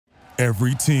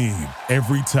Every team,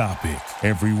 every topic,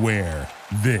 everywhere.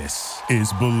 This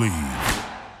is Believe.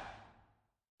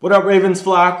 What up, Ravens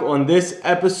flock? On this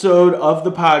episode of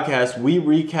the podcast, we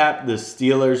recap the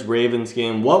Steelers-Ravens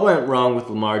game. What went wrong with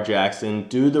Lamar Jackson?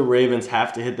 Do the Ravens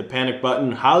have to hit the panic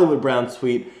button? Hollywood Brown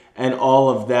tweet and all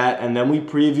of that. And then we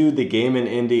preview the game in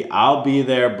Indy. I'll be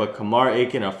there, but Kamar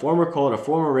Aiken, a former Colt, a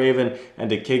former Raven,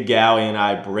 and the Kid Gowie and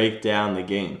I break down the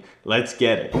game. Let's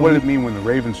get it. What did it mean when the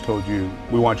Ravens told you,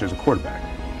 we want you as a quarterback?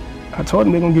 I told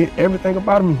them they're going to get everything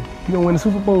about me. You're going to win the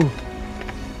Super Bowl.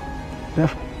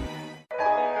 Definitely.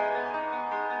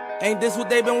 Ain't this what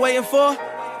they've been waiting for?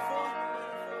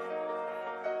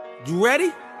 You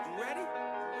ready?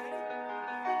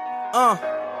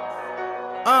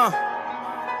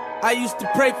 I used to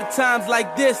pray for times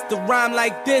like this, to rhyme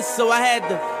like this, so I had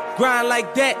to grind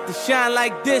like that, to shine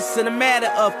like this. In a matter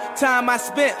of time I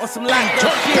spent on some locked up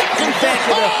shit in the back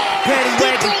of the paddy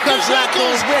wagon, cuffs locked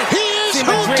on wrist. See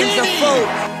my dreams unfold,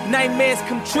 nightmares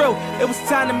come true. It was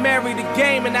time to marry the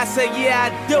game, and I said,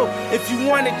 yeah, I do. If you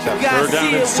want it, you gotta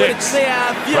see it with a clear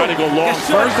eye view. Trying to go long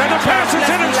first, and the pass is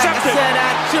intercepted. Like I said,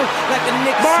 I chew, like a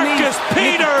nigga Marcus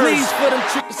sneeze. Peters. Nigga, please, for them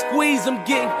trick squeeze, I'm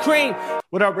getting cream.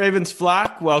 What up, Ravens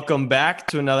flock? Welcome back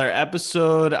to another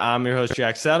episode. I'm your host,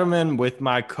 Jack Settleman, with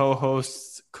my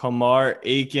co-hosts, Kamar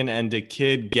Aiken and the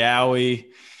Kid Gowie.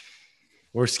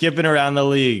 We're skipping around the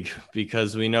league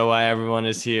because we know why everyone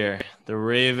is here. The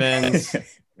Ravens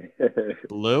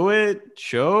blew it,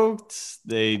 choked.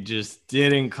 They just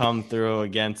didn't come through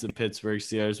against the Pittsburgh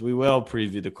Steelers. We will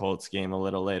preview the Colts game a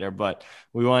little later, but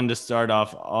we wanted to start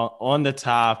off on the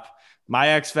top. My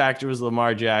X factor was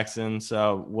Lamar Jackson,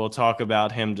 so we'll talk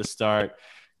about him to start.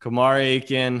 Kamar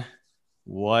Aiken,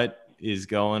 what is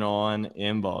going on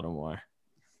in Baltimore?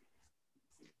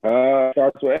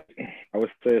 Starts with A. I would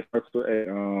say it starts with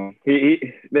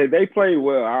A. They played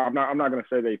well. I'm not going to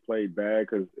say they played bad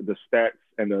because the stats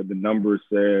and the numbers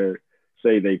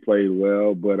say they played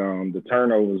well, but the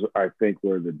turnovers I think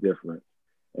were the difference,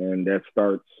 and that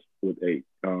starts with 8.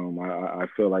 I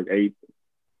feel like 8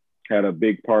 had a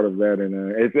big part of that,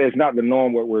 and it's not the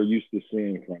norm what we're used to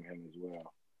seeing from him as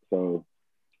well. So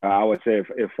I would say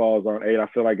it falls on 8. I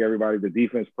feel like the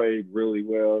defense played really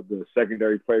well. The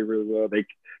secondary played really well.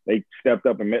 They stepped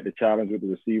up and met the challenge with the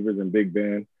receivers and Big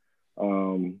Ben.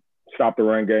 Stopped the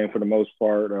run game for the most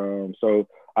part. So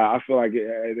I feel like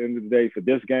at the end of the day, for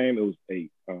this game, it was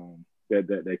 8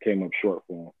 that came up short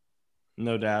for him.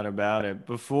 No doubt about it.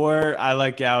 Before I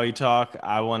let Gowie talk,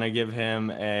 I want to give him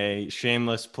a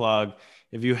shameless plug.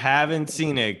 If you haven't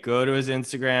seen it, go to his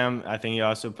Instagram. I think he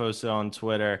also posted on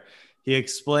Twitter. He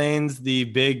explains the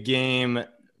big game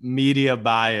media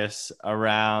bias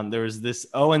around. There was this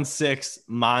 0-6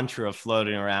 mantra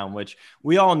floating around, which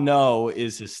we all know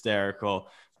is hysterical,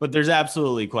 but there's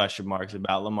absolutely question marks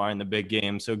about Lamar in the big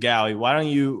game. So Gowie, why don't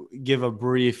you give a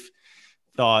brief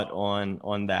thought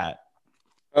on that?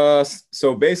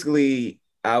 So basically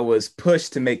I was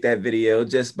pushed to make that video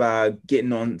just by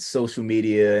getting on social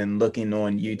media and looking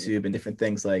on YouTube and different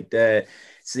things like that,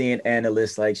 seeing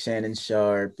analysts like Shannon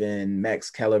Sharp and Max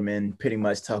Kellerman pretty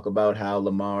much talk about how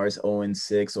Lamar's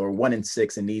 0-6 or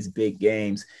 1-6 in these big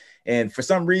games. And for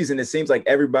some reason, it seems like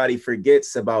everybody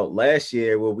forgets about last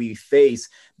year where we faced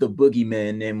the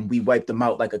boogeymen and we wiped them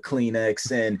out like a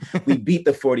Kleenex and we beat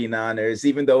the 49ers,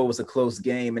 even though it was a close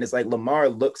game. And it's like Lamar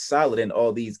looked solid in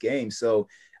all these games. So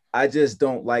I just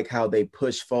don't like how they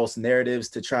push false narratives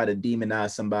to try to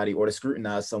demonize somebody or to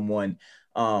scrutinize someone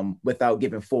without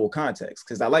giving full context.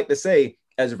 Because I like to say,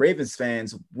 as Ravens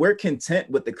fans, we're content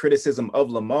with the criticism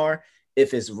of Lamar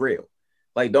if it's real.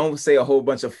 Like, don't say a whole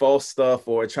bunch of false stuff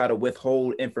or try to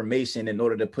withhold information in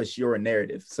order to push your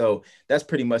narrative. So that's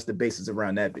pretty much the basis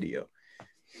around that video.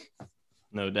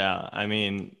 No doubt. I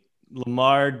mean,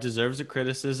 Lamar deserves a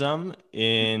criticism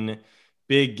in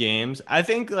big games. I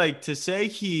think, like, to say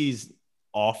he's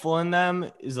awful in them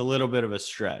is a little bit of a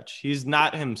stretch. He's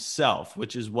not himself,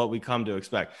 which is what we come to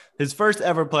expect. His first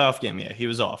ever playoff game, yeah, he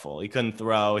was awful. He couldn't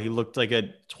throw. He looked like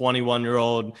a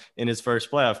 21-year-old in his first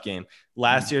playoff game.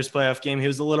 Last year's playoff game, he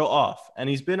was a little off, and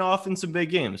he's been off in some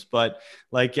big games. But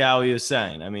like Gowie was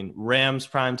saying, I mean, Rams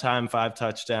primetime, 5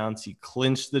 touchdowns. He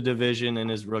clinched the division in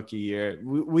his rookie year.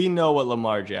 We know what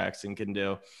Lamar Jackson can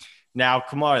do. Now,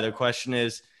 Kamar, the question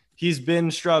is, he's been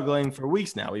struggling for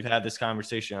weeks now. We've had this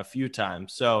conversation a few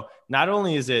times. So not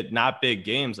only is it not big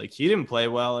games, like he didn't play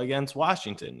well against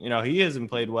Washington. You know, he hasn't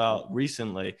played well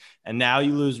recently. And now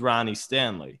you lose Ronnie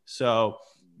Stanley. So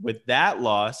with that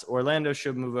loss, Orlando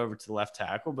should move over to the left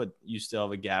tackle, but you still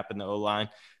have a gap in the O-line.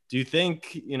 Do you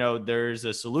think, you know, there's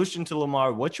a solution to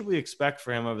Lamar? What should we expect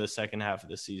for him over the second half of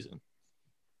the season?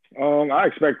 I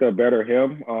expect a better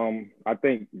him. I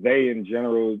think they, in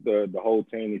general, the whole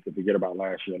team needs to forget about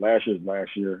last year. Last year's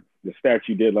last year. The stats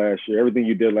you did last year, everything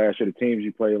you did last year, the teams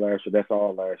you played last year, that's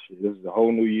all last year. This is a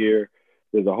whole new year.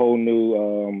 There's a whole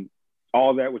new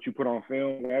all that what you put on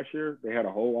film last year. They had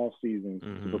a whole off season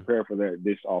to prepare for that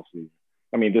this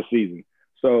season.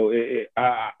 So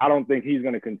I don't think he's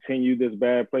going to continue this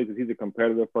bad play because he's a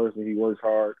competitive person. He works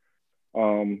hard.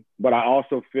 But I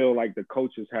also feel like the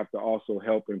coaches have to also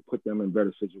help and put them in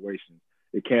better situations.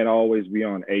 It can't always be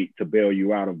on 8 to bail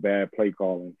you out of bad play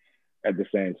calling at the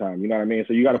same time. You know what I mean?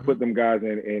 So you got to put them guys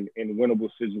in winnable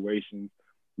situations.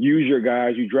 Use your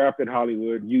guys. You drafted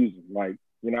Hollywood. Use them. Like,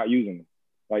 you're not using them.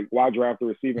 Like, why draft a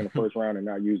receiver in the first round and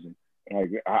not use them? Like,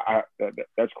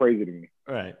 that's crazy to me.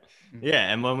 Right.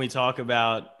 Yeah. And when we talk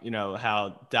about,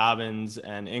 how Dobbins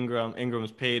and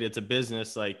Ingram's paid, it's a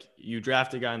business. Like, you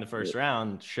draft a guy in the first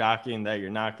round, shocking that you're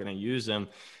not going to use him.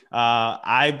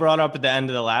 I brought up at the end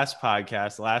of the last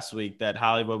podcast last week that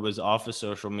Hollywood was off of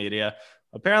social media.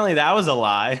 Apparently that was a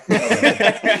lie.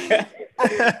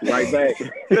 Right back.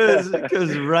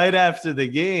 Because right after the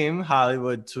game,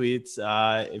 Hollywood tweets,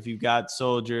 if you got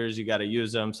soldiers, you got to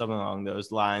use them, something along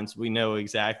those lines. We know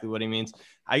exactly what he means.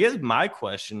 I guess my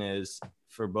question is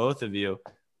for both of you,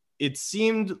 it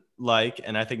seemed like,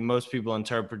 and I think most people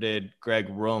interpreted Greg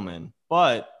Roman,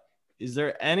 but is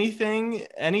there any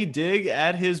dig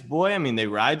at his boy? I mean, they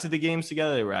ride to the games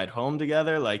together. They ride home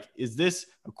together. Like, is this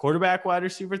a quarterback wide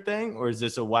receiver thing, or is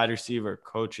this a wide receiver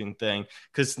coaching thing?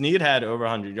 Because Snead had over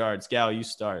 100 yards. Gal, you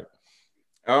start.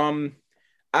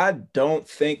 I don't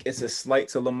think it's a slight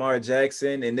to Lamar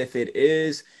Jackson. And if it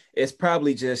is, it's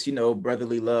probably just,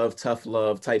 brotherly love, tough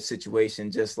love type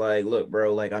situation. Just like, look,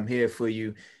 bro, like, I'm here for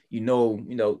you,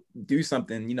 do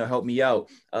something, help me out.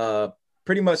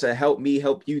 Pretty much a help me,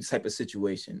 help you type of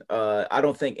situation. I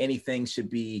don't think anything should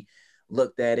be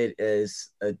looked at it as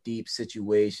a deep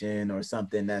situation or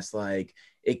something that's like,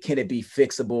 can it be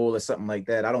fixable or something like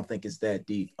that? I don't think it's that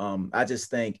deep. I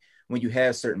just think when you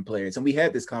have certain players, and we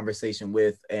had this conversation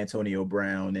with Antonio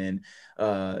Brown and,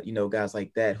 guys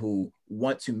like that who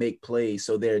want to make plays.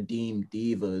 So they're deemed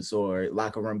divas or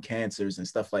locker room cancers and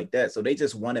stuff like that. So they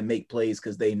just want to make plays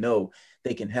because they know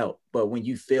they can help. But when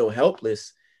you feel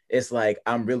helpless, it's like,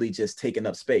 I'm really just taking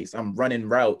up space. I'm running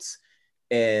routes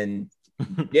and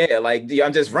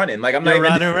I'm just running. Like, I'm not even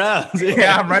running routes.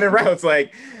 Yeah, I'm running routes.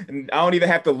 Like, I don't even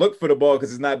have to look for the ball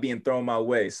because it's not being thrown my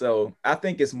way. So I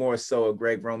think it's more so a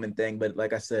Greg Roman thing. But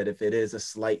like I said, if it is a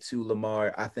slight to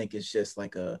Lamar, I think it's just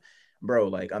like bro,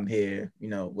 like, I'm here,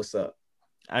 what's up?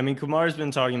 I mean, Kamar's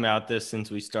been talking about this since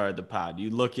we started the pod. You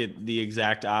look at the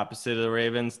exact opposite of the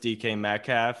Ravens, DK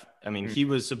Metcalf. I mean, he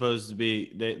was supposed to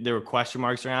be, there were question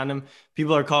marks around him.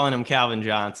 People are calling him Calvin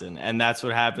Johnson. And that's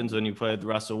what happens when you play with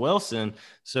Russell Wilson.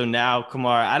 So now,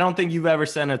 Kamar, I don't think you've ever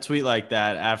sent a tweet like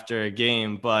that after a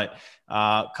game, but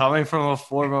coming from a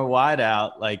former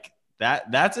wideout, like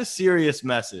that's a serious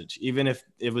message, even if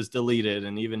it was deleted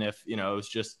and even if, it was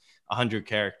just 100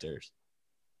 characters.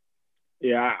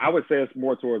 Yeah, I would say it's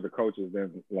more towards the coaches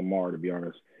than Lamar, to be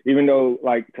honest. Even though,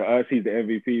 like, to us, he's the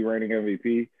MVP, reigning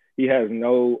MVP, he has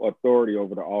no authority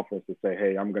over the offense to say,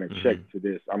 hey, I'm going to check to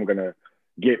this. I'm going to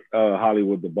get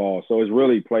Hollywood the ball. So it's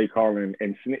really play calling.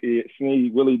 And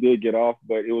Snead really did get off,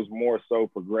 but it was more so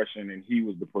progression, and he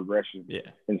was the progression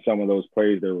in some of those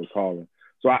plays they were calling.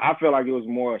 So I feel like it was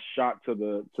more a shot to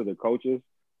the coaches.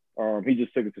 He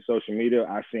just took it to social media.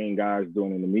 I've seen guys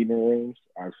doing it in the meeting rooms.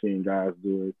 I've seen guys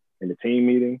do it in the team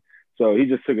meeting. So he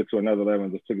just took it to another level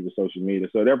and just took it to social media.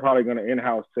 So they're probably going to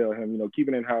in-house tell him, keep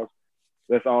it in-house.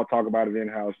 Let's all talk about it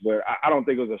in-house. But I don't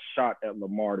think it was a shot at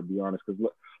Lamar, to be honest, because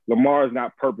Lamar is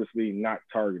not purposely not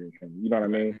targeting him. You know what I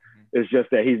mean? It's just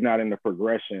that he's not in the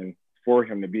progression for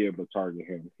him to be able to target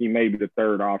him. He may be the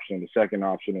third option, the second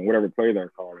option, and whatever play they're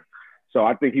calling. So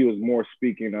I think he was more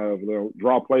speaking of,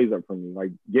 draw plays up for me, like,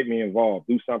 get me involved,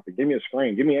 do something, give me a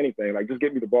screen, give me anything, like, just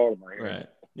get me the ball in my hand. Right.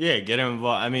 Yeah, get him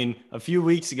involved. I mean, a few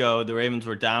weeks ago, the Ravens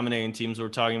were dominating teams. Were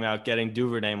talking about getting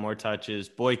Duvernay more touches,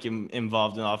 Boyk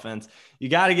involved in offense. You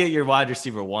got to get your wide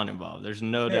receiver one involved. There's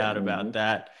no doubt about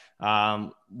that.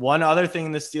 One other thing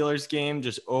in the Steelers game,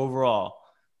 just overall,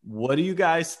 what do you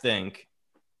guys think?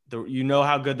 You know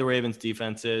how good the Ravens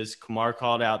defense is. Kamar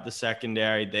called out the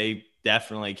secondary. They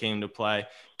definitely came to play.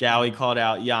 Gowie called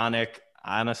out Yannick.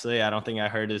 Honestly, I don't think I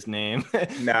heard his name.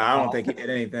 No, I don't think he did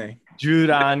anything.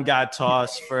 Judon got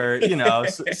tossed for,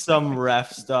 some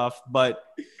ref stuff. But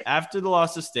after the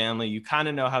loss of Stanley, you kind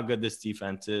of know how good this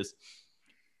defense is.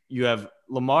 You have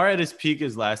Lamar at his peak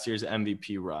is last year's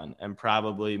MVP run, and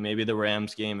probably maybe the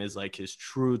Rams game is like his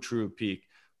true peak.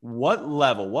 what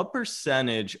level, what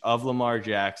percentage of Lamar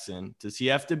Jackson does he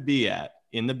have to be at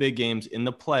in the big games, in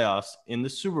the playoffs, in the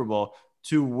Super Bowl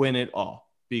to win it all?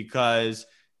 Because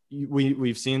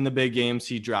we've seen the big games,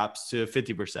 he drops to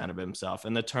 50% of himself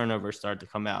and the turnovers start to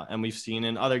come out. And we've seen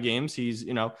in other games, he's,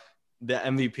 the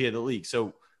MVP of the league.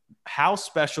 So how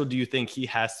special do you think he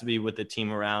has to be with the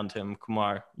team around him?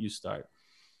 Kumar, you start.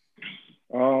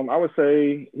 I would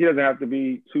say he doesn't have to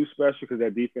be too special because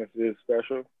that defense is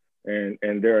special and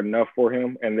they're enough for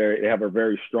him. And they have a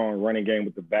very strong running game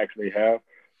with the backs they have.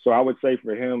 So I would say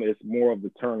for him, it's more of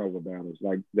the turnover battles.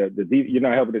 Like you're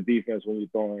not helping the defense when you're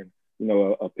throwing,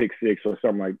 a pick six or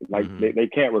something they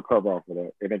can't recover off of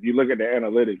that. And if you look at the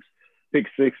analytics, pick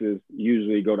sixes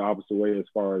usually go the opposite way as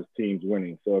far as teams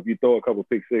winning. So if you throw a couple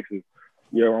pick sixes,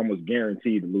 you're almost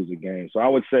guaranteed to lose a game. So I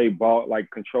would say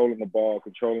controlling the ball,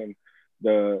 controlling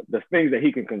the things that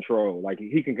he can control. Like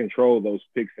he can control those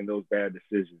picks and those bad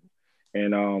decisions.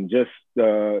 And just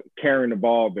carrying the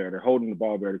ball better, holding the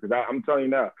ball better. Because I'm telling you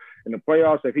now, in the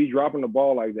playoffs, if he's dropping the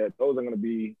ball like that, those are going to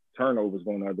be turnovers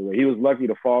going the other way. He was lucky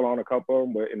to fall on a couple of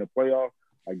them, but in the playoffs,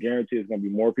 I guarantee it's going to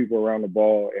be more people around the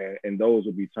ball, and those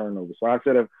will be turnovers. So I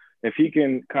said if he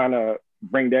can kind of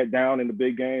bring that down in the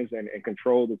big games and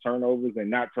control the turnovers and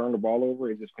not turn the ball over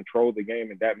and just control the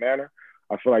game in that manner,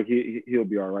 I feel like he'll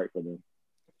be all right for them.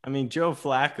 I mean, Joe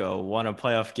Flacco won a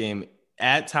playoff game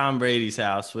at Tom Brady's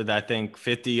house with, I think,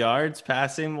 50 yards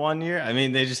passing one year. I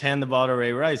mean, they just hand the ball to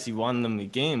Ray Rice. He won them the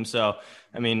game. So,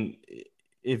 I mean,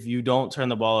 if you don't turn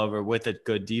the ball over with a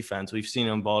good defense, we've seen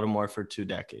it in Baltimore for 2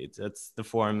 decades. That's the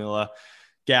formula.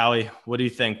 Gowie, what do you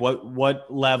think?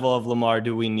 What level of Lamar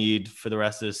do we need for the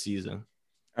rest of the season?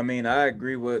 I mean, I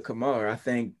agree with Kumar. I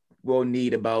think we'll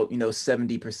need about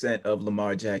 70% of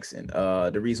Lamar Jackson.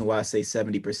 The reason why I say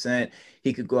 70%,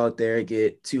 he could go out there and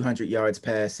get 200 yards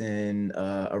passing,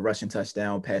 a rushing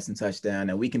touchdown, passing touchdown,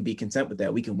 and we can be content with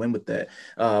that. We can win with that.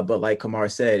 But like Kumar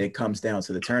said, it comes down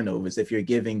to the turnovers. If you're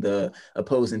giving the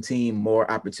opposing team more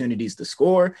opportunities to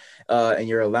score, and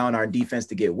you're allowing our defense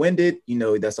to get winded,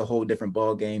 that's a whole different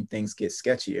ball game. Things get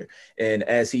sketchier. And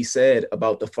as he said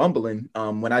about the fumbling,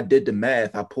 when I did the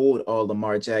math, I pulled all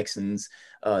Lamar Jackson's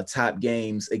top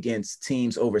games against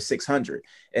teams over 600,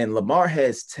 and Lamar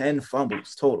has 10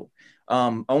 fumbles total.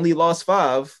 Only lost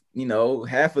 5,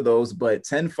 half of those, but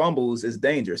 10 fumbles is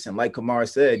dangerous. And like Kumar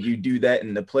said, you do that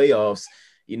in the playoffs,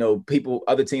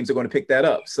 other teams are going to pick that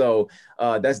up. So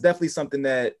that's definitely something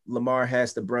that Lamar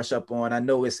has to brush up on. I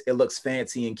know it looks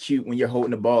fancy and cute when you're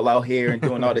holding the ball out here and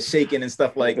doing all the shaking and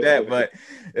stuff like that, but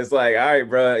it's like, all right,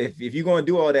 bro, if you're going to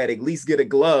do all that, at least get a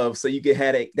glove so you can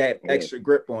have that extra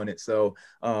grip on it. So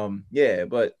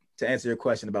but to answer your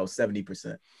question, about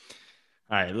 70%.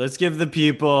 All right, let's give the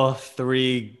people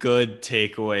 3 good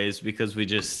takeaways because we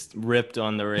just ripped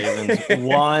on the Ravens.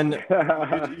 One,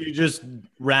 you just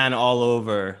ran all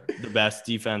over the best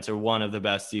defense or one of the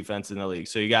best defense in the league.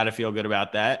 So you got to feel good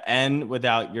about that. And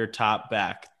without your top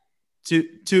back, to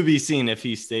be seen if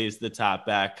he stays the top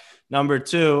back. Number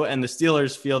 2, and the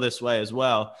Steelers feel this way as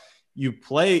well, you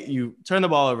turn the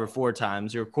ball over 4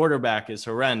 times, your quarterback is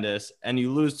horrendous, and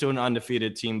you lose to an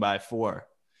undefeated team by 4.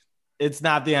 It's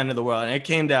not the end of the world. And it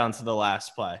came down to the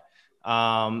last play.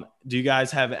 Do you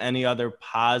guys have any other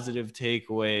positive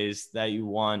takeaways that you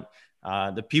want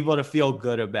the people to feel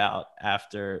good about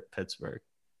after Pittsburgh?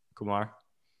 Kumar?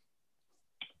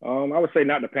 I would say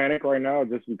not to panic right now,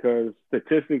 just because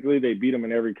statistically they beat them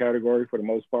in every category for the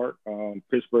most part.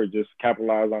 Pittsburgh just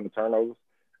capitalized on the turnovers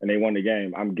and they won the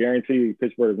game. I'm guaranteed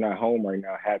Pittsburgh is not home right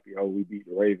now happy, we beat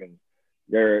the Ravens.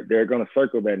 They're going to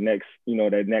circle that next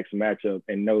matchup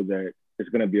and know that it's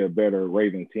going to be a better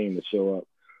Raven team to show up.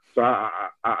 So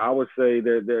I would say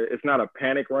it's not a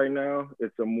panic right now.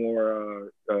 It's a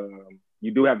more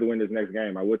you do have to win this next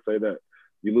game. I would say that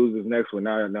you lose this next one,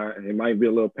 now it might be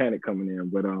a little panic coming in.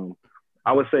 But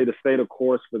I would say to stay the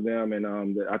course for them,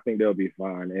 and I think they'll be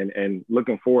fine. And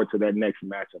looking forward to that next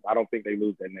matchup. I don't think they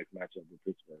lose that next matchup with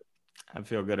Pittsburgh. I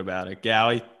feel good about it.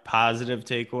 Gowie, positive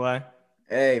takeaway?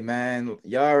 Hey, man,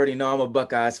 y'all already know I'm a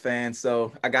Buckeyes fan,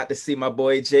 so I got to see my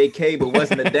boy JK, but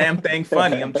wasn't a damn thing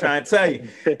funny. I'm trying to tell you.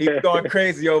 He's going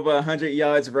crazy over 100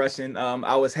 yards rushing.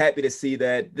 I was happy to see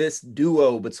that this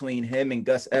duo between him and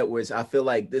Gus Edwards, I feel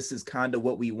like this is kind of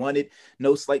what we wanted.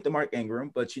 No slight to Mark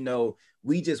Ingram, but,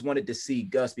 we just wanted to see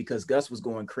Gus because Gus was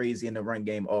going crazy in the run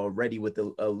game already with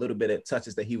a little bit of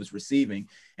touches that he was receiving.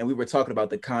 And we were talking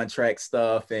about the contract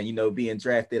stuff and, being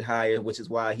drafted higher, which is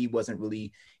why he wasn't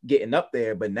really getting up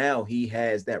there. But now he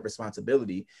has that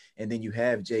responsibility. And then you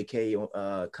have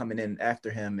JK coming in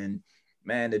after him. And,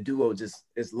 man, the duo just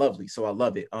is lovely. So I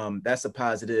love it. That's a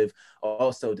positive.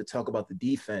 Also, to talk about the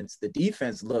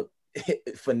defense looked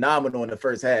phenomenal in the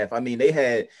first half. I mean, they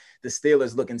had the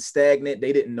Steelers looking stagnant.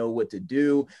 They didn't know what to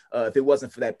do. If it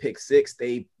wasn't for that pick six,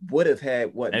 they would have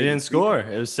had what? They didn't score.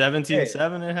 It was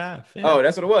 17-7 at half. Yeah. Oh,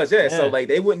 that's what it was. Yeah. So like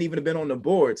they wouldn't even have been on the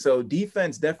board. So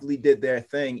defense definitely did their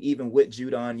thing, even with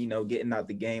Judon, you know, getting out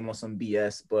the game on some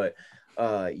BS. But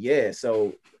yeah,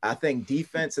 so I think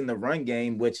defense in the run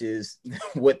game, which is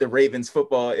what the Ravens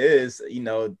football is, you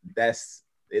know,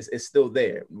 it's still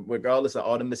there, regardless of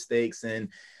all the mistakes and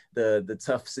the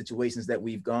tough situations that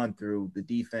we've gone through. The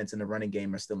defense and the running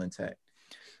game are still intact.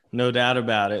 No doubt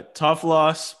about it. Tough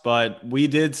loss, but we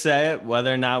did say it,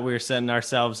 whether or not we were setting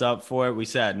ourselves up for it. We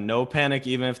said no panic.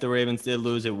 Even if the Ravens did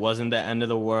lose, it wasn't the end of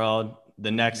the world.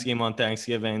 The next game on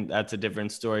Thanksgiving, that's a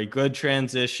different story. Good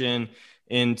transition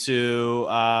into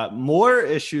more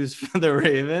issues for the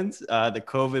Ravens. The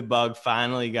COVID bug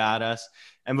finally got us.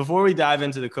 And before we dive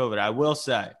into the COVID, I will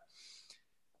say,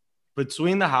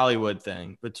 between the Hollywood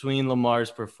thing, between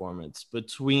Lamar's performance,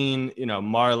 between, you know,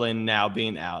 Marlon now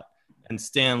being out and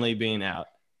Stanley being out,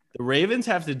 the Ravens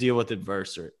have to deal with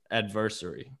adversity.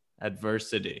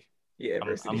 Yeah,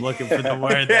 I'm looking for the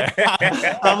word there.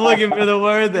 I'm looking for the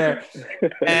word there.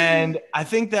 And I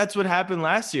think that's what happened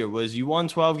last year was you won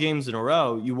 12 games in a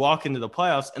row. You walk into the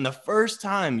playoffs, and the first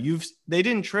time they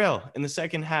didn't trail in the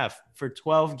second half for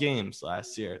 12 games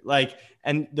last year.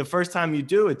 And the first time you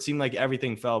do, it seemed like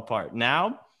everything fell apart.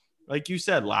 Now, like you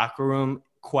said, locker room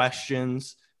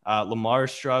questions, Lamar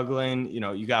struggling, you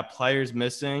know, you got players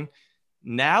missing.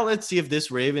 Now let's see if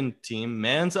this Raven team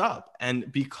mans up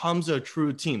and becomes a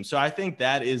true team. So I think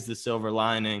that is the silver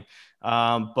lining.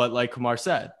 But like Kamar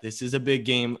said, this is a big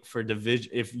game for division.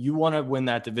 If you want to win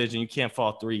that division, you can't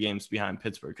fall 3 games behind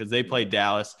Pittsburgh because they play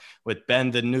Dallas with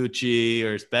Ben DiNucci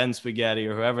or Ben Spaghetti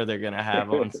or whoever they're going to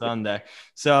have on Sunday.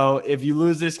 So if you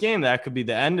lose this game, that could be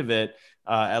the end of it,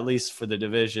 at least for the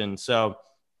division. So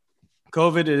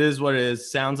COVID, it is what it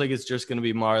is. Sounds like it's just going to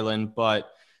be Marlon,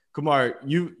 but Kumar,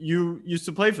 you used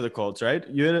to play for the Colts, right?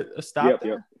 You had a stop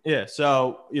there? Yep. Yeah.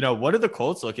 So, you know, what are the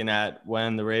Colts looking at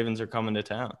when the Ravens are coming to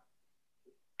town?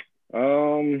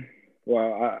 Well,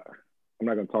 I'm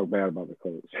not going to talk bad about the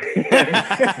Colts.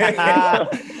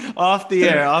 Off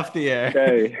the air.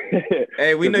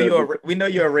 Hey, we know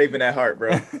you're a Raven at heart,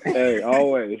 bro. Hey,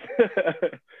 always.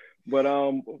 But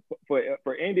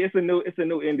for Indy, it's a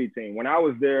new Indy team. When I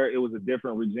was there, it was a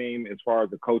different regime as far as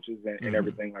the coaches and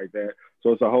everything like that.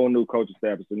 So it's a whole new coaching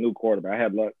staff. It's a new quarterback. I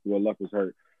had Luck. Well, Luck was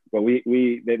hurt, but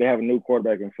they have a new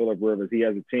quarterback in Phillip Rivers. He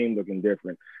has a team looking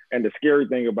different. And the scary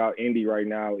thing about Indy right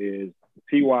now is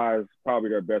T.Y. is probably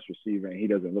their best receiver, and he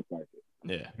doesn't look like it.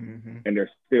 Yeah. Mm-hmm. And they're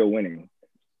still winning.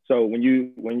 So when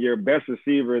your best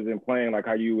receiver isn't playing like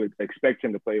how you would expect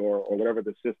him to play or whatever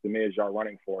the system is y'all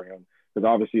running for him, because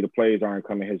obviously the plays aren't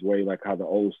coming his way like how the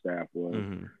old staff was.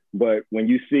 Mm-hmm. But when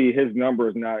you see his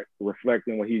numbers not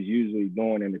reflecting what he's usually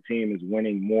doing and the team is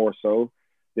winning more so,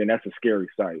 then that's a scary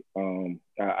sight.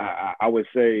 I would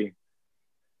say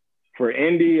for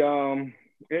Indy,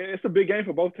 it's a big game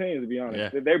for both teams, to be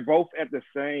honest. Yeah. They're both at the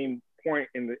same point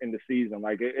in the season.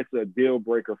 Like it's a deal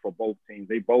breaker for both teams.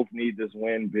 They both need this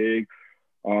win big.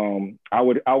 I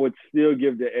would still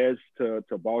give the edge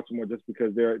to Baltimore just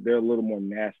because they're a little more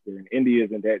nasty, and Indy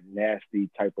isn't that nasty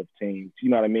type of team. You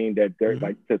know what I mean? That they're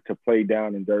like to play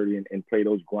down and dirty and play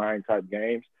those grind type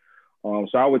games. So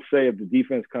I would say if the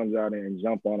defense comes out and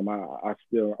jump on them, I'm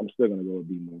still gonna go with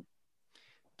B-More.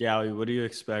 Gally, what do you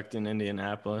expect in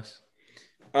Indianapolis?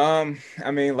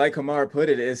 I mean, like Kamar put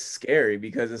it, it's scary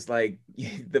because it's like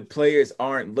the players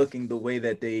aren't looking the way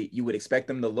that you would expect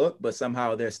them to look, but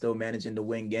somehow they're still managing to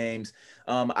win games.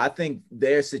 I think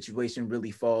their situation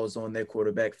really falls on their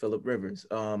quarterback, Phillip Rivers.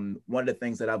 One of the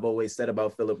things that I've always said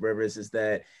about Phillip Rivers is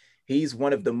that he's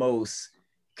one of the most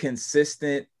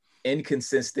consistent,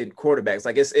 inconsistent quarterbacks.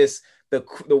 Like it's the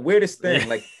weirdest thing.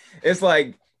 Like it's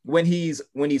like when he's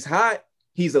hot,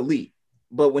 he's elite.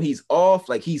 But when he's off,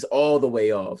 like he's all the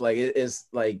way off. Like it's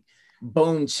like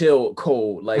bone chill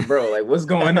cold. Like, bro, like what's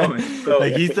going on? So,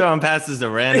 like he's throwing passes to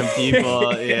random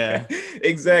people. Yeah,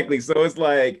 exactly. So it's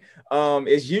like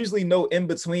it's usually no in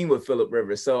between with Phillip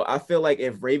Rivers. So I feel like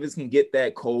if Ravens can get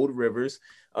that cold Rivers,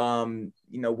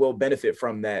 we'll benefit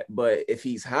from that. But if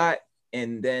he's hot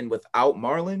and then without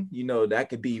Marlon, that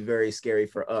could be very scary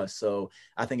for us. So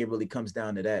I think it really comes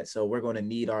down to that. So we're going to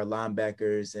need our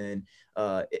linebackers and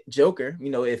Joker,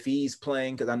 if he's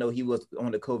playing, because I know he was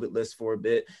on the COVID list for a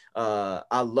bit.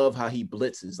 I love how he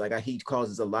blitzes. Like he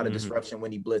causes a lot of disruption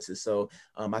when he blitzes. So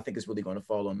I think it's really going to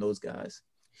fall on those guys.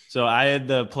 So I had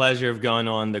the pleasure of going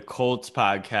on the Colts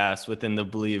podcast within the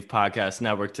Believe podcast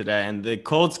network today. And the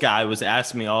Colts guy was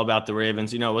asking me all about the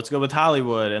Ravens, what's good with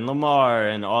Hollywood and Lamar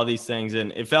and all these things.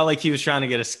 And it felt like he was trying to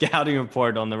get a scouting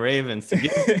report on the Ravens to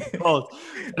give the Colts.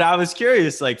 But I was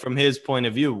curious, like from his point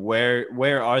of view,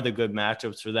 where are the good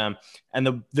matchups for them?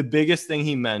 And the biggest thing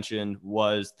he mentioned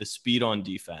was the speed on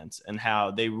defense and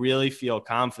how they really feel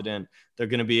confident they're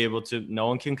going to be able to, no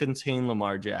one can contain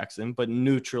Lamar Jackson, but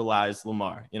neutralize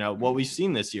Lamar. What we've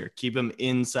seen this year, keep him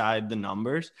inside the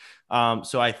numbers.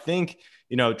 So I think,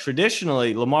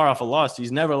 traditionally Lamar off a loss,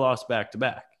 he's never lost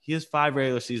back-to-back. He has 5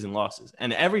 regular season losses.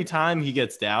 And every time he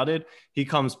gets doubted, he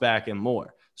comes back and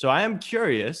more. So I am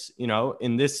curious,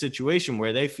 in this situation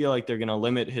where they feel like they're going to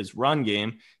limit his run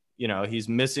game, he's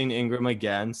missing Ingram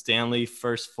again, Stanley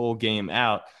first full game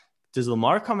out. Does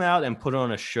Lamar come out and put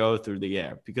on a show through the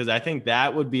air? Because I think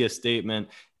that would be a statement.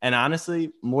 And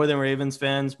honestly, more than Ravens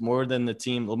fans, more than the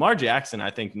team, Lamar Jackson, I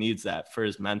think, needs that for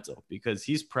his mental because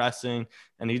he's pressing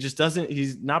and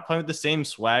he's not playing with the same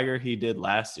swagger he did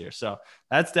last year. So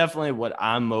that's definitely what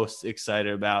I'm most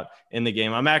excited about in the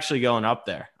game. I'm actually going up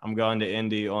there. I'm going to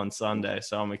Indy on Sunday.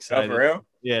 So I'm excited. Oh, for real?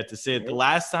 Yeah, to see it. The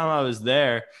last time I was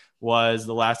there was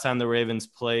the last time the Ravens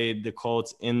played the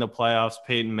Colts in the playoffs,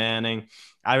 Peyton Manning.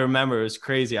 I remember it was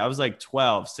crazy. I was like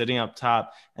 12 sitting up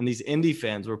top and these Indy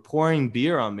fans were pouring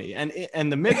beer on me. And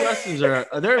the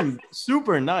Midwesterners they're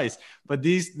super nice, but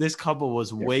this couple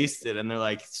was wasted and they're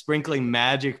like sprinkling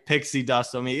magic pixie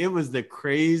dust on me. It was the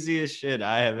craziest shit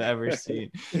I have ever seen.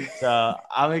 So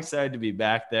I'm excited to be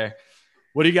back there.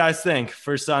 What do you guys think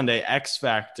for Sunday? X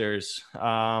Factors.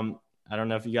 I don't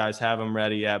know if you guys have them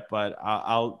ready yet, but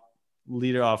I'll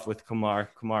lead it off with Kamar.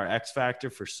 Kamar, X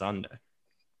Factor for Sunday.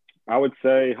 I would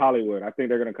say Hollywood. I think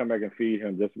they're going to come back and feed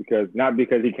him just because, not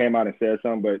because he came out and said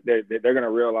something, but they're going to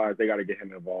realize they got to get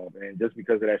him involved. And just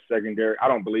because of that secondary, I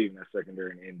don't believe in that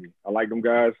secondary in Indy. I like them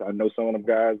guys. I know some of them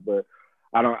guys, but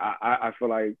I feel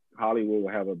like Hollywood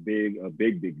will have a big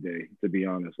day, to be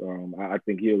honest. I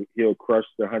think he'll crush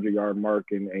the 100-yard mark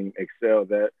and excel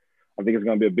that. I think it's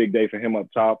going to be a big day for him up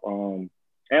top, and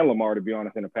Lamar, to be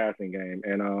honest, in the passing game.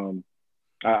 And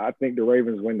I think the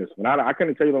Ravens win this one. I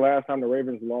couldn't tell you the last time the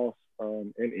Ravens lost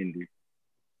in Indy.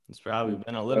 It's probably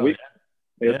been a little.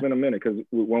 It's been a minute because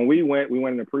when we went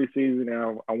in the preseason.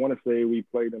 Now I want to say we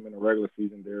played them in the regular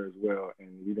season there as well, and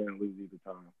we didn't lose either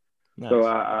time. Nice. So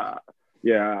I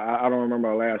don't remember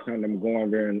the last time them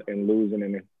going there and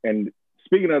losing. And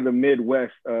speaking of the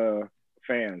Midwest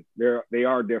fans, they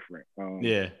are different.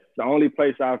 The only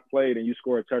place I've played and you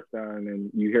score a touchdown and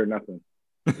you hear nothing.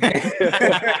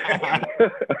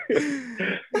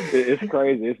 It's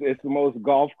crazy. It's the most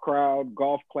golf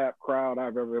clap crowd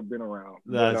I've ever been around.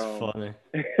 That's funny.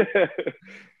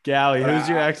 Gally, who's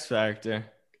your X Factor?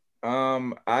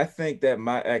 I think that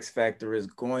my X Factor is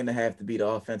going to have to be the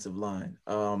offensive line.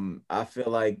 I feel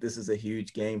like this is a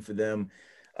huge game for them.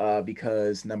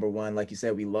 Because number one, like you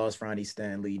said, we lost Ronnie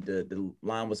Stanley. The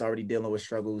line was already dealing with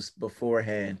struggles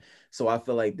beforehand. So I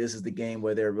feel like this is the game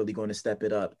where they're really going to step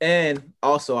it up. And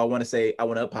also I want to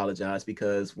apologize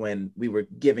because when we were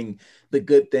giving the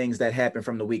good things that happened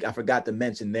from the week, I forgot to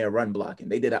mention their run blocking.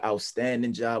 They did an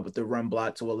outstanding job with the run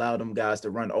block to allow them guys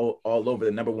to run all over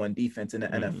the number one defense in the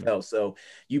NFL. So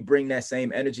you bring that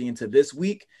same energy into this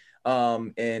week.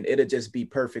 And it'll just be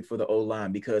perfect for the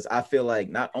O-line because I feel like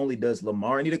not only does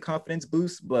Lamar need a confidence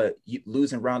boost, but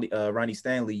losing Ronnie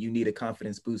Stanley, you need a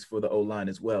confidence boost for the O-line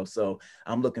as well. So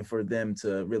I'm looking for them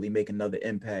to really make another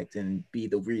impact and be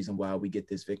the reason why we get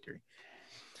this victory.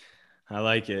 I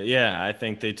like it. Yeah, I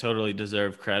think they totally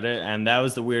deserve credit. And that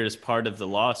was the weirdest part of the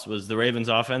loss was the Ravens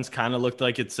offense kind of looked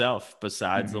like itself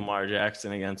besides Lamar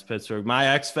Jackson against Pittsburgh. My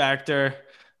X Factor,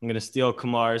 I'm going to steal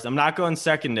Kamar's. I'm not going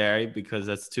secondary because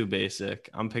that's too basic.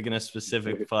 I'm picking a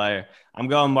specific player. I'm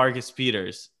going Marcus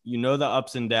Peters. You know the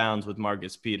ups and downs with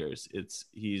Marcus Peters.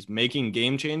 He's making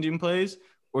game-changing plays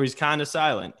or he's kind of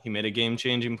silent. He made a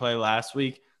game-changing play last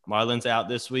week. Marlon's out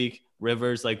this week.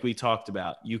 Rivers, like we talked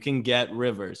about, you can get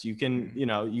Rivers. You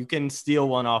can steal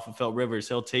one off of Phil Rivers.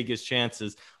 He'll take his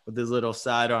chances with his little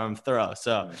sidearm throw.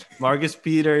 So Marcus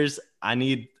Peters, I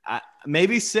need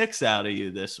maybe 6 out of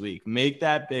you this week. Make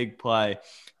that big play.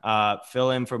 Fill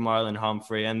in for Marlon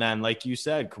Humphrey. And then, like you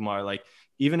said, Kamar, like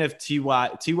even if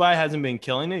T.Y. hasn't been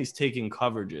killing it, he's taking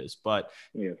coverages. But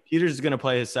Peters is going to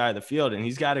play his side of the field, and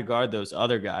he's got to guard those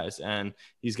other guys, and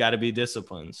he's got to be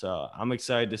disciplined. So I'm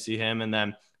excited to see him. And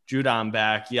then Judon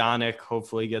back. Yannick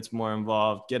hopefully gets more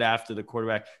involved, get after the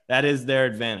quarterback. That is their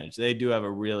advantage. They do have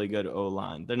a really good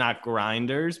O-line. They're not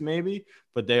grinders maybe,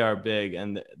 but they are big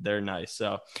and they're nice.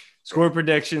 So score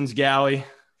predictions, Gowie,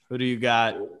 who do you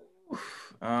got?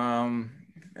 Man,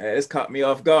 It's caught me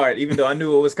off guard, even though I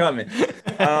knew it was coming.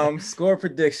 Score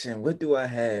prediction. What do I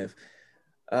have?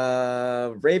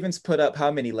 Ravens put up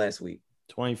how many last week?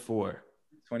 24.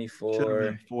 24. Should have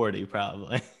been 40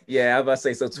 probably. Yeah, I was about to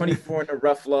say, so 24 in a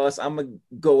rough loss. I'm going to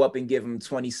go up and give them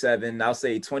 27. I'll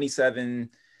say 27-20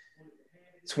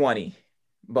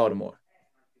 Baltimore.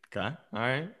 Okay. All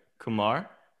right. Kumar?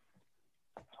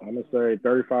 I'm going to say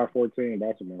 35-14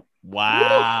 Baltimore.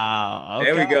 Wow. Okay.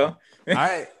 There we go. All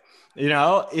right. You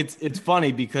know, it's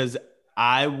funny because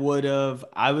I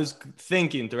was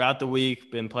thinking throughout the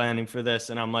week, been planning for this,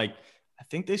 and I'm like, I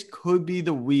think this could be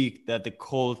the week that the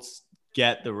Colts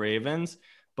get the Ravens,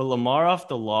 but Lamar off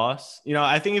the loss, you know,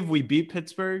 I think if we beat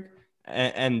Pittsburgh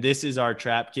and this is our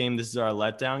trap game, this is our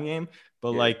letdown game,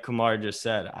 but like Kumar just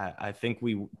said, I think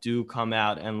we do come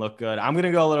out and look good. I'm going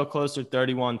to go a little closer,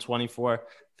 31-24. I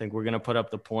think we're going to put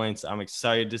up the points. I'm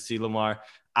excited to see Lamar.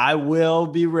 I will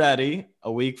be ready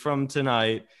a week from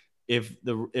tonight. If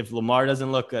Lamar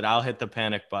doesn't look good, I'll hit the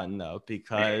panic button though,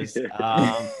 because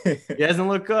he doesn't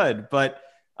look good. But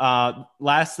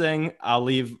last thing I'll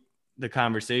leave the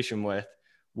conversation with,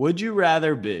 would you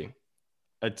rather be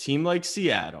a team like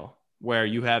Seattle where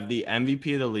you have the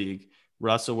MVP of the league,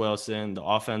 Russell Wilson, the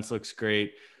offense looks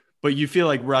great, but you feel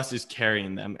like Russ is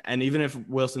carrying them, and even if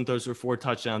Wilson throws for 4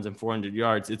 touchdowns and 400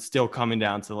 yards, it's still coming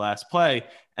down to the last play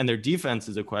and their defense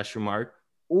is a question mark?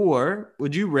 Or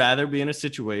would you rather be in a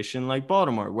situation like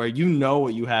Baltimore where you know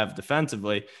what you have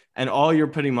defensively and all you're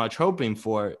pretty much hoping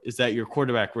for is that your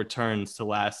quarterback returns to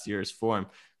last year's form?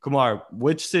 Kumar,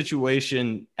 which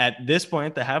situation at this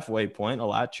point, the halfway point, a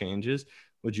lot changes,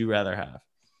 would you rather have?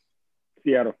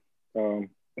 Seattle. No,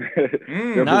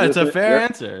 it's a fair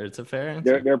answer. It's a fair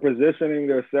answer. They're positioning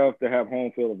themselves to have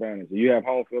home field advantage. If you have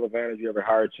home field advantage, you have a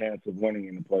higher chance of winning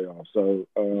in the playoffs. So,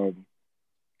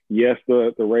 yes,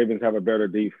 the Ravens have a better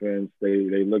defense.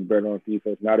 They look better on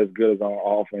defense, not as good as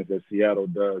on offense as Seattle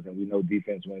does, and we know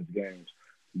defense wins games.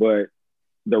 But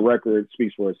the record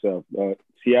speaks for itself.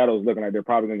 Seattle's looking like they're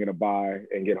probably going to get a bye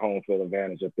and get home field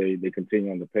advantage if they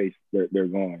continue on the pace they're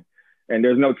going. And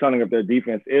there's no telling if their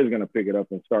defense is going to pick it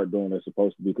up and start doing what they're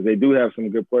supposed to do, because they do have some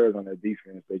good players on their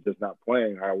defense. They're just not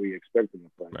playing how we expect them to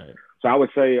play. Right. So I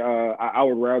would say I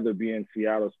would rather be in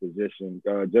Seattle's position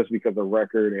just because of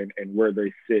record and where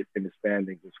they sit in the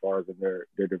standings as far as in their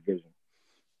division.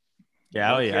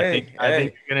 Yeah, okay. I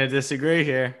think you're going to disagree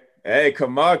here. Hey,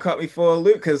 Kamar caught me for a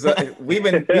loop because we've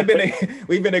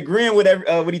been agreeing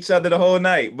with each other the whole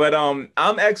night. But I'm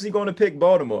actually going to pick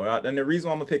Baltimore, and the reason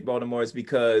why I'm going to pick Baltimore is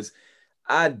because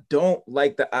I don't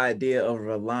like the idea of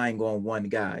relying on one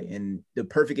guy. And the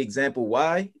perfect example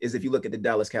why is if you look at the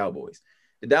Dallas Cowboys.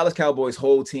 The Dallas Cowboys'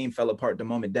 whole team fell apart the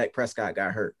moment Dak Prescott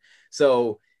got hurt.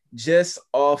 So just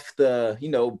off the,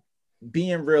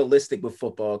 being realistic with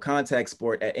football, contact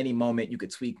sport, at any moment you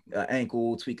could tweak an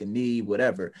ankle, tweak a knee,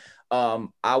 whatever.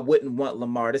 I wouldn't want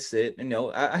Lamar to sit.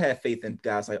 I have faith in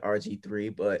guys like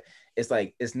RG3, but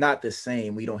it's not the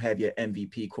same. We don't have your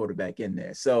MVP quarterback in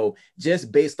there. So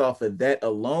just based off of that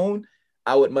alone,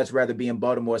 I would much rather be in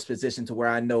Baltimore's position to where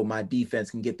I know my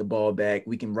defense can get the ball back.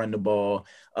 We can run the ball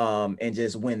and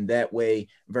just win that way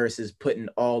versus putting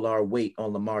all our weight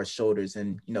on Lamar's shoulders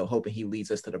and, hoping he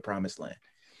leads us to the promised land.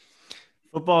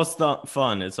 Football's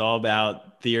fun. It's all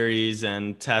about theories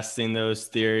and testing those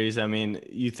theories. I mean,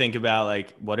 you think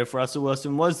about what if Russell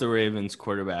Wilson was the Ravens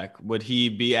quarterback? Would he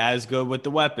be as good with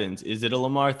the weapons? Is it a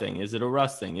Lamar thing? Is it a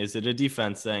Russ thing? Is it a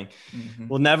defense thing? Mm-hmm.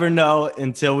 We'll never know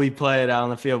until we play it out on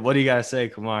the field. What do you got to say,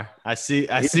 Kumar? I see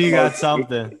you got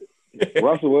something.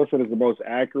 Russell Wilson is the most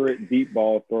accurate deep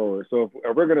ball thrower. So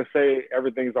if we're going to say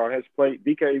everything's on his plate,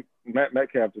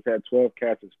 Metcalf just had 12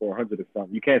 catches for 100 or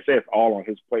something. You can't say it's all on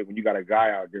his plate when you got a guy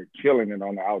out there killing it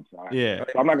on the outside. Yeah.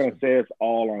 So I'm not going to say it's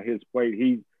all on his plate.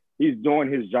 He's doing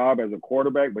his job as a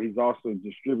quarterback, but he's also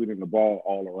distributing the ball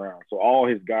all around. So all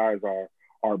his guys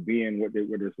are being what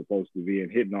they're supposed to be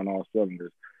and hitting on all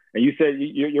cylinders. And you said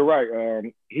you're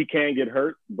right. He can get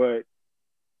hurt, but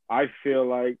I feel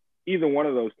like either one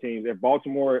of those teams, if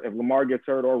Lamar gets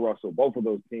hurt or Russell, both of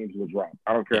those teams will drop.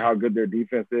 I don't care how good their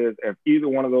defense is. If either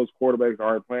one of those quarterbacks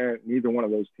aren't playing, neither one of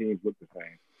those teams look the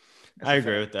same. I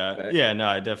agree with that. Yeah, no,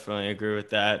 I definitely agree with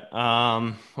that.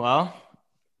 Well,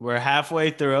 we're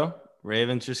halfway through.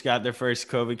 Ravens just got their first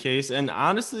COVID case. And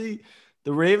honestly,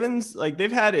 the Ravens,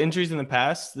 they've had injuries in the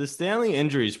past. The Stanley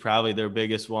injury is probably their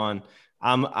biggest one.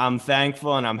 I'm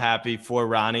thankful and I'm happy for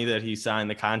Ronnie that he signed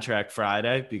the contract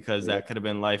Friday because that could have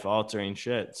been life-altering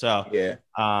shit. So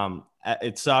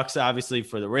it sucks obviously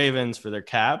for the Ravens, for their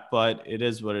cap, but it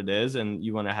is what it is, and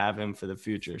you want to have him for the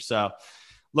future. So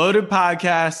Loaded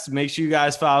Podcasts, make sure you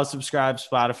guys follow, subscribe,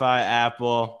 Spotify,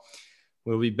 Apple.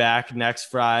 We'll be back next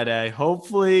Friday,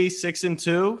 hopefully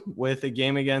 6-2 with a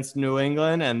game against New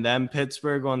England and then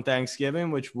Pittsburgh on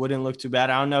Thanksgiving, which wouldn't look too bad.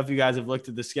 I don't know if you guys have looked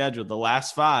at the schedule. The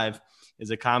last 5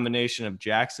 is a combination of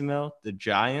Jacksonville, the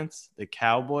Giants, the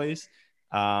Cowboys,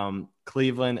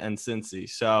 Cleveland, and Cincy.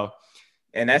 So,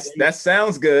 and that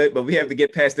sounds good, but we have to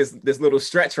get past this little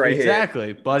stretch right here.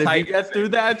 Exactly. But if you get through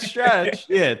that stretch,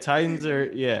 Titans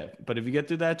are, but if you get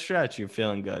through that stretch, you're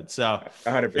feeling good. So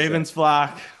 100%. Ravens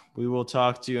flock, we will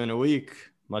talk to you in a week.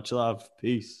 Much love.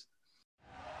 Peace.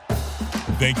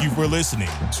 Thank you for listening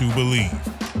to Believe.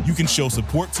 You can show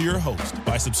support to your host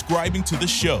by subscribing to the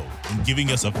show and giving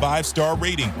us a 5-star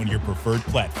rating on your preferred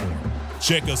platform.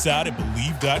 Check us out at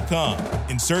Believe.com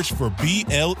and search for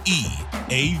BLEAV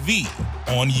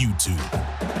on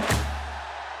YouTube.